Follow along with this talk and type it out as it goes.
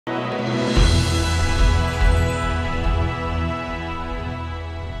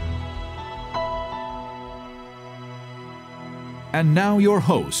And now your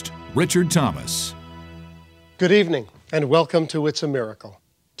host, Richard Thomas. Good evening, and welcome to It's a Miracle.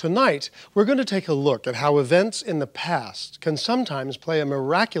 Tonight, we're going to take a look at how events in the past can sometimes play a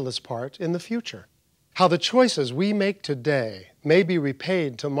miraculous part in the future. How the choices we make today may be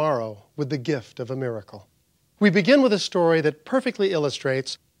repaid tomorrow with the gift of a miracle. We begin with a story that perfectly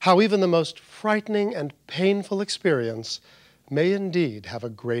illustrates how even the most frightening and painful experience may indeed have a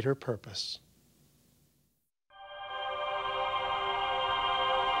greater purpose.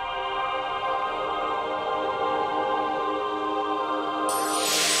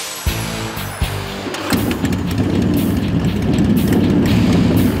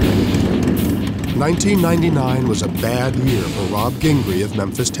 "1999 was a bad year for Rob Gingrey of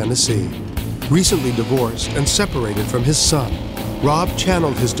Memphis, Tennessee. Recently divorced and separated from his son, Rob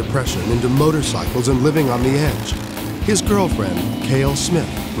channeled his depression into motorcycles and living on the edge. His girlfriend, Cale Smith,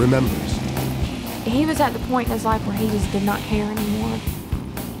 remembers. He was at the point in his life where he just did not care anymore.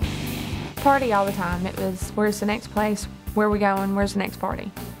 Party all the time. It was, where's the next place? Where are we going? Where's the next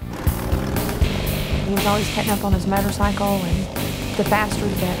party? He was always catching up on his motorcycle, and the faster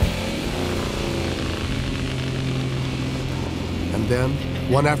the better. And then,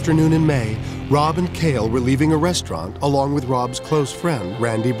 one afternoon in May, Rob and Cale were leaving a restaurant along with Rob's close friend,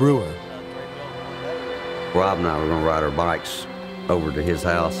 Randy Brewer. Rob and I were going to ride our bikes over to his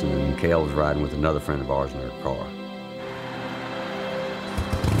house, and Cale was riding with another friend of ours in their car.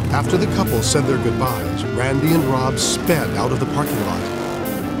 After the couple said their goodbyes, Randy and Rob sped out of the parking lot.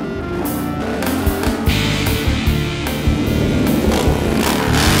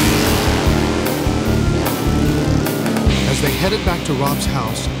 As they headed back to Rob's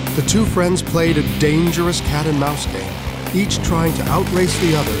house, the two friends played a dangerous cat-and-mouse game, each trying to outrace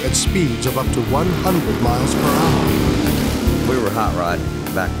the other at speeds of up to 100 miles per hour. We were hot riding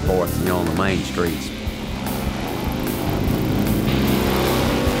back and forth, on the main streets.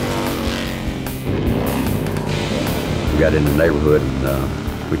 We got in the neighborhood,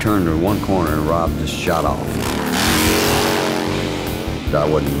 and we turned to one corner, and Rob just shot off. I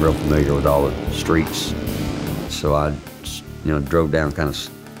wasn't real familiar with all the streets, so I drove down kind of,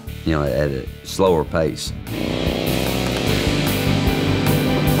 at a slower pace.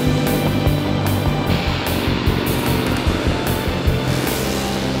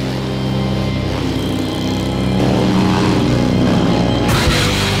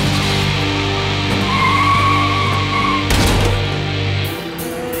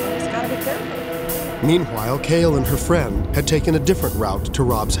 Meanwhile, Cale and her friend had taken a different route to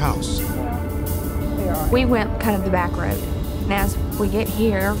Rob's house. We went kind of the back road. And as we get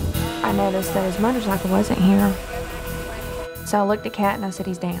here, I noticed that his motorcycle wasn't here. So I looked at Kat and I said,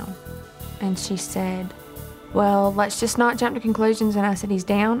 he's down. And she said, well, let's just not jump to conclusions. And I said, he's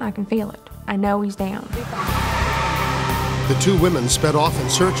down, I can feel it. I know he's down. The two women sped off in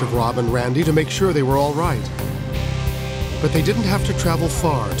search of Rob and Randy to make sure they were all right. But they didn't have to travel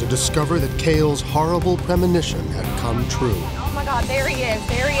far to discover that Cale's horrible premonition had come true. Oh my God, there he is,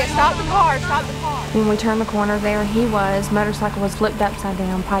 there he is. Stop the car, stop the car. When we turned the corner, there he was. Motorcycle was flipped upside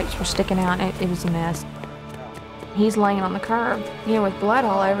down, pipes were sticking out, it was a mess. He's laying on the curb, with blood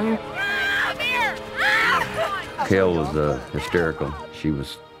all over him. Cale was hysterical. She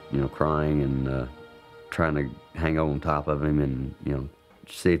was, crying and trying to hang on top of him and,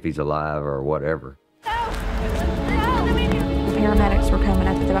 see if he's alive or whatever. Paramedics were coming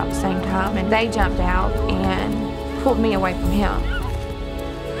up at about the same time, and they jumped out and pulled me away from him.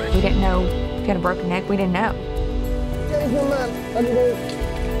 We didn't know if he had a broken neck. We didn't know.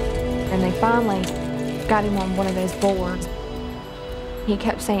 And they finally got him on one of those boards. He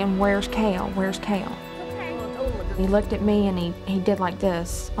kept saying, where's Cale? Where's Cale? He looked at me and he did like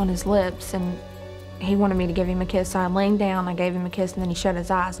this on his lips, and he wanted me to give him a kiss. So I leaned down, I gave him a kiss, and then he shut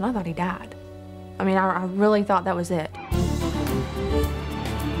his eyes, and I thought he died. I really thought that was it.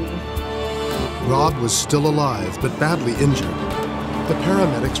 Rob was still alive, but badly injured. The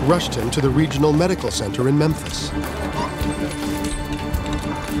paramedics rushed him to the regional medical center in Memphis.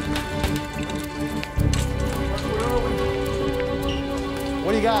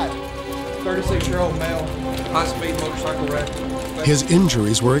 What do you got? 36-year-old male, high-speed motorcycle wreck. His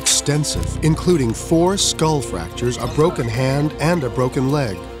injuries were extensive, including 4 skull fractures, a broken hand, and a broken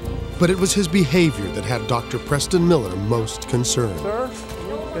leg. But it was his behavior that had Dr. Preston Miller most concerned. Sir,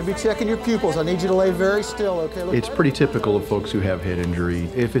 going to be checking your pupils. I need you to lay very still, okay? It's pretty typical of folks who have head injury,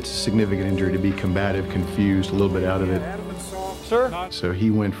 if it's a significant injury, to be combative, confused, a little bit out of it. Sir? So he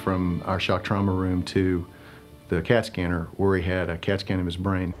went from our shock trauma room to the CAT scanner, where he had a CAT scan of his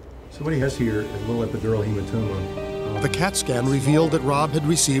brain. So what he has here is a little epidural hematoma. The CAT scan revealed that Rob had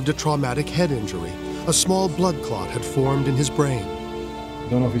received a traumatic head injury, a small blood clot had formed in his brain.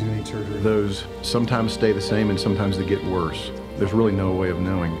 Don't know if he's going to need surgery. Those sometimes stay the same and sometimes they get worse. There's really no way of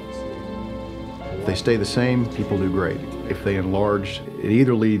knowing. If they stay the same, people do great. If they enlarge, it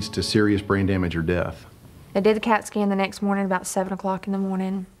either leads to serious brain damage or death. They did the CAT scan the next morning about 7 o'clock in the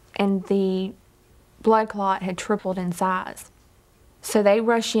morning, and the blood clot had tripled in size. So they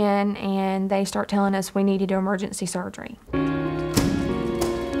rush in and they start telling us we need to do emergency surgery.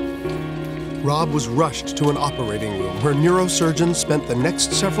 Rob was rushed to an operating room where neurosurgeons spent the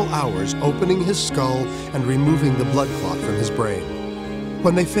next several hours opening his skull and removing the blood clot from his brain.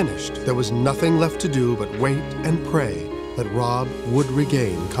 When they finished, there was nothing left to do but wait and pray that Rob would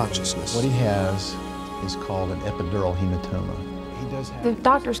regain consciousness. What he has is called an epidural hematoma. The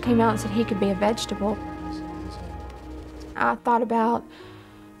doctors came out and said he could be a vegetable. I thought about,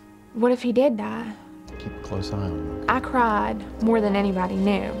 what if he did die? Keep a close eye on him. I cried more than anybody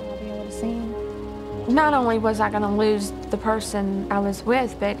knew. I'll be able to see him. Not only was I going to lose the person I was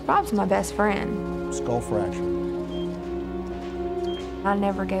with, but Rob's my best friend. Skull fracture. I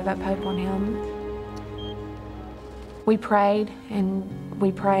never gave up hope on him. We prayed, and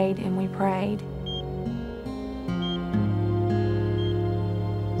we prayed, and we prayed.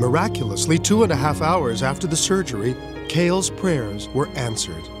 Miraculously, 2.5 hours after the surgery, Cale's prayers were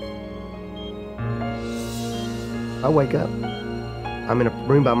answered. I wake up. I'm in a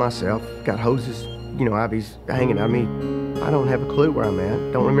room by myself, got hoses, IVs hanging out of me. I don't have a clue where I'm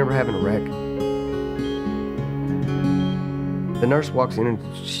at. Don't remember having a wreck. The nurse walks in and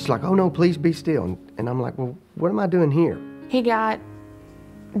she's like, "Oh no, please be still." And I'm like, "Well, what am I doing here?" He got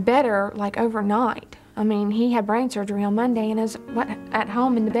better like overnight. I mean, he had brain surgery on Monday and is at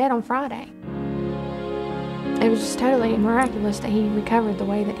home in the bed on Friday. It was just totally miraculous that he recovered the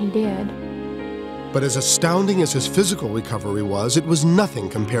way that he did. But as astounding as his physical recovery was, it was nothing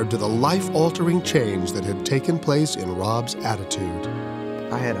compared to the life-altering change that had taken place in Rob's attitude.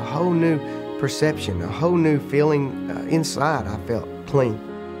 I had a whole new perception, a whole new feeling inside. I felt clean.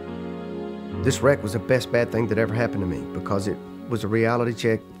 This wreck was the best bad thing that ever happened to me because it was a reality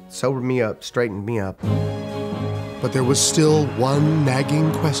check, sobered me up, straightened me up. But there was still one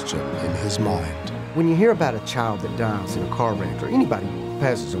nagging question in his mind. When you hear about a child that dies in a car wreck or anybody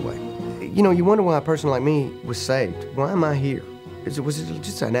passes away, you wonder why a person like me was saved. Why am I here? Was it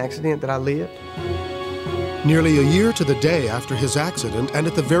just an accident that I lived? Nearly a year to the day after his accident, and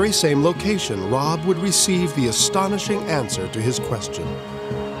at the very same location, Rob would receive the astonishing answer to his question.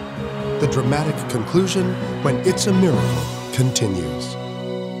 The dramatic conclusion when It's a Miracle continues.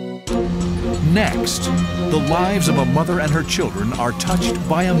 Next, the lives of a mother and her children are touched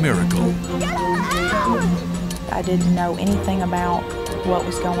by a miracle. I didn't know anything about what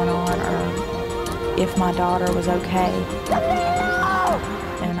was going on or if my daughter was okay.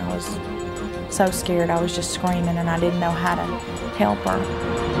 And I was so scared, I was just screaming and I didn't know how to help her.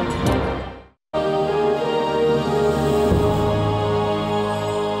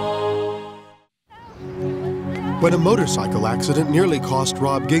 When a motorcycle accident nearly cost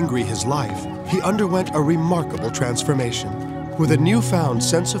Rob Gingrey his life, he underwent a remarkable transformation. With a newfound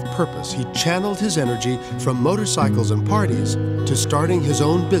sense of purpose, he channeled his energy from motorcycles and parties to starting his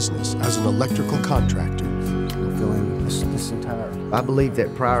own business as an electrical contractor. I'm feeling this entire... I believe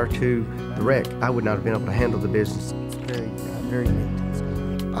that prior to the wreck, I would not have been able to handle the business. It's very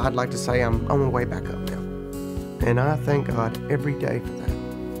neat. I'd like to say I'm on my way back up now. And I thank God every day for that.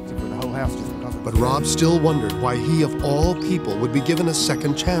 For the whole house, just because... But Rob still wondered why he, of all people, would be given a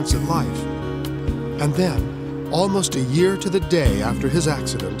second chance at life. And then, almost a year to the day after his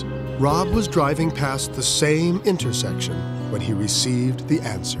accident, Rob was driving past the same intersection when he received the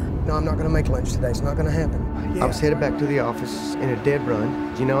answer. No, I'm not going to make lunch today. It's not going to happen. I was headed back to the office in a dead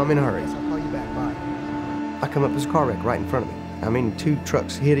run. I'm in a hurry. I'll call you back. Bye. I come up, there's a car wreck right in front of me. I mean, two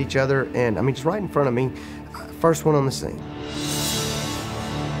trucks hit each other, and just right in front of me, first one on the scene.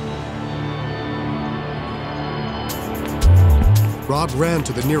 Rob ran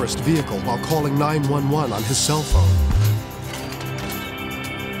to the nearest vehicle while calling 911 on his cell phone.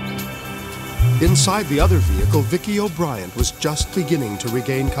 Inside the other vehicle, Vicki O'Brien was just beginning to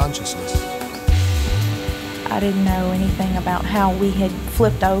regain consciousness. I didn't know anything about how we had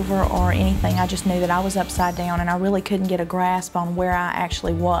flipped over or anything. I just knew that I was upside down and I really couldn't get a grasp on where I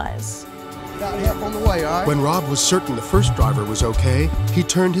actually was. Got help on the way, all right? When Rob was certain the first driver was okay, he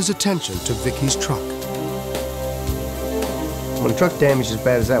turned his attention to Vicki's truck. When a truck damage as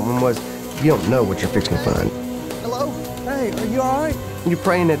bad as that one was, you don't know what you're fixing to find. Hello? Hey, are you all right? You're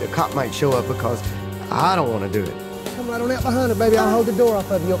praying that a cop might show up because I don't want to do it. Come right on out behind her, baby. I'll hold the door off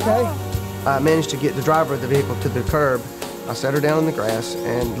of you, okay? I managed to get the driver of the vehicle to the curb I sat her down in the grass,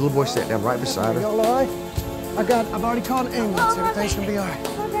 and the little boy sat down right beside her. Y'all all right? I've already called an ambulance. Everything's gonna be all right.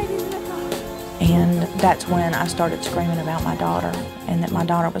 And that's when I started screaming about my daughter and that my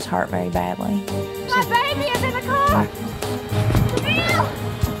daughter was hurt very badly. My baby is in the car! Camille!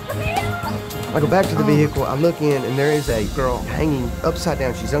 Camille! I go back to the vehicle, I look in, and there is a girl hanging upside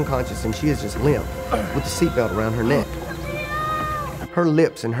down. She's unconscious, and she is just limp with the seatbelt around her neck. Her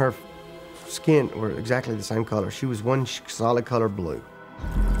lips and her skin were exactly the same color. She was one solid color blue.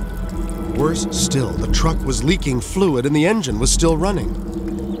 Worse still, the truck was leaking fluid and the engine was still running.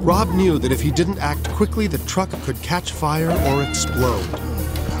 Rob knew that if he didn't act quickly, the truck could catch fire or explode.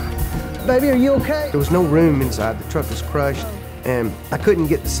 Baby, are you okay? There was no room inside. The truck was crushed, and I couldn't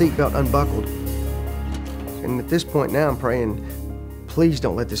get the seatbelt unbuckled. And at this point now, I'm praying, please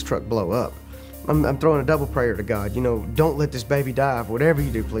don't let this truck blow up. I'm throwing a double prayer to God. You know, don't let this baby die. Whatever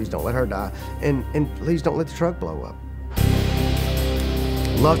you do, please don't let her die. And please don't let the truck blow up.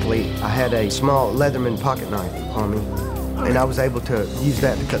 Luckily, I had a small Leatherman pocket knife on me, and I was able to use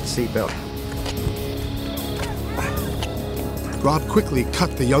that to cut the seatbelt. Rob quickly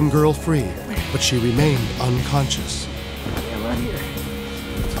cut the young girl free, but she remained unconscious.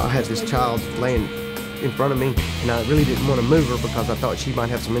 I had this child laying in front of me, and I really didn't want to move her because I thought she might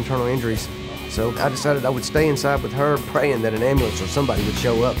have some internal injuries. So I decided I would stay inside with her, praying that an ambulance or somebody would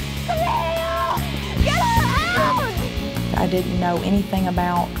show up. Get her out! I didn't know anything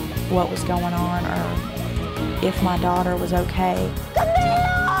about what was going on or if my daughter was okay.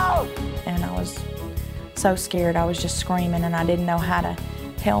 Camille! And I was so scared, I was just screaming and I didn't know how to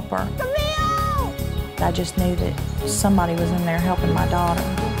help her. Camille! I just knew that somebody was in there helping my daughter.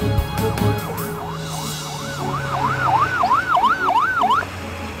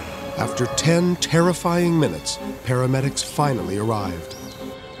 After 10 terrifying minutes, paramedics finally arrived.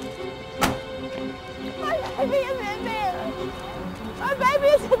 My baby is in there! My baby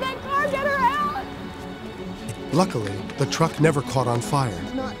is in that car! Get her out! Luckily, the truck never caught on fire.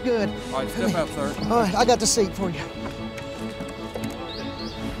 Not good. All right, step up, sir. All right, I got the seat for you.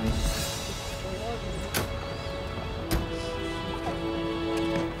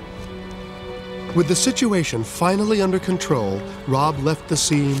 With the situation finally under control, Rob left the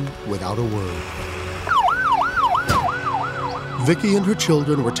scene without a word. Vicky and her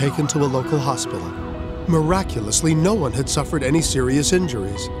children were taken to a local hospital. Miraculously, no one had suffered any serious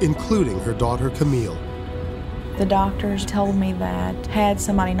injuries, including her daughter Camille. The doctors told me that had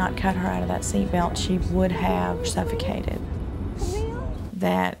somebody not cut her out of that seatbelt, she would have suffocated.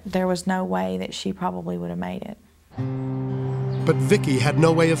 That there was no way that she probably would have made it. But Vicky had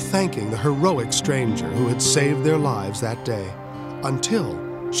no way of thanking the heroic stranger who had saved their lives that day, until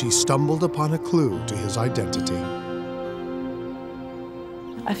she stumbled upon a clue to his identity.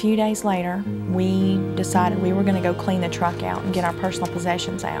 A few days later, we decided we were going to go clean the truck out and get our personal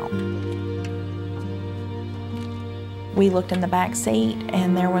possessions out. We looked in the back seat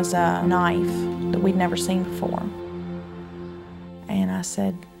and there was a knife that we'd never seen before. And I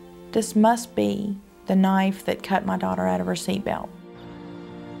said, this must be the knife that cut my daughter out of her seatbelt.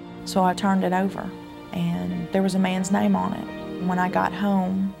 So I turned it over and there was a man's name on it. When I got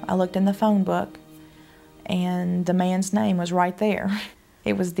home, I looked in the phone book and the man's name was right there.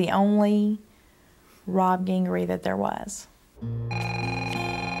 It was the only Rob Gingery that there was.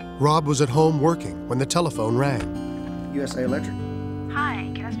 Rob was at home working when the telephone rang. USA Electric.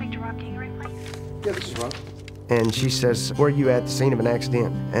 Hi, can I speak to Rob Gingery, please? Yeah, this is Rob. And she says, were you at the scene of an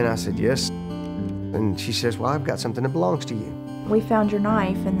accident? And I said, yes. And she says, well, I've got something that belongs to you. We found your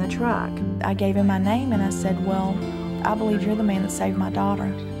knife in the truck. I gave him my name and I said, well, I believe you're the man that saved my daughter.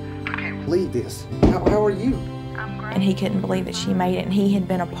 I can't believe this. How are you? I'm great. And he couldn't believe that she made it, and he had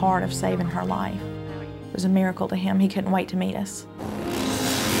been a part of saving her life. It was a miracle to him. He couldn't wait to meet us.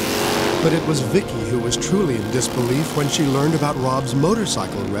 But it was Vicky who was truly in disbelief when she learned about Rob's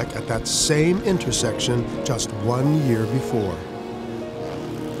motorcycle wreck at that same intersection just 1 year before.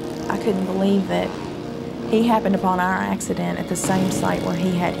 I couldn't believe that he happened upon our accident at the same site where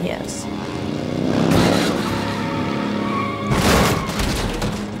he had his.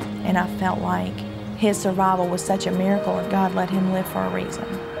 And I felt like his survival was such a miracle and God let him live for a reason.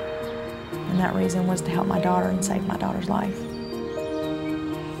 And that reason was to help my daughter and save my daughter's life.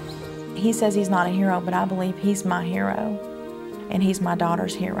 He says he's not a hero, but I believe he's my hero, and he's my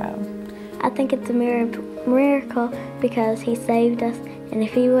daughter's hero. I think it's a miracle because he saved us, and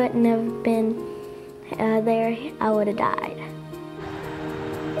if he wouldn't have been there, I would have died.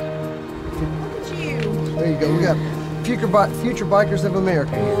 There you go. We got future bikers of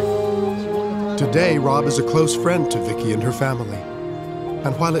America here. Today, Rob is a close friend to Vicky and her family.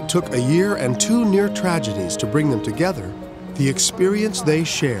 And while it took a year and 2 near tragedies to bring them together, The experience they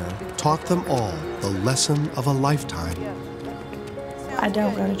share taught them all the lesson of a lifetime. I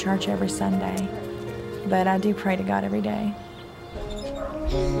don't go to church every Sunday, but I do pray to God every day.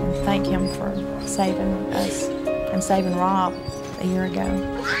 And thank Him for saving us and saving Rob a year ago.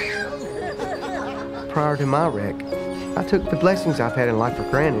 Prior to my wreck, I took the blessings I've had in life for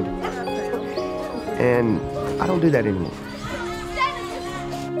granted, and I don't do that anymore.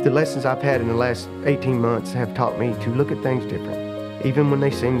 The lessons I've had in the last 18 months have taught me to look at things different. Even when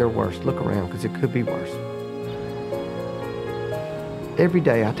they seem their worst, look around, because it could be worse. Every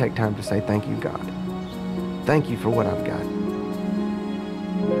day I take time to say, thank you, God. Thank you for what I've got.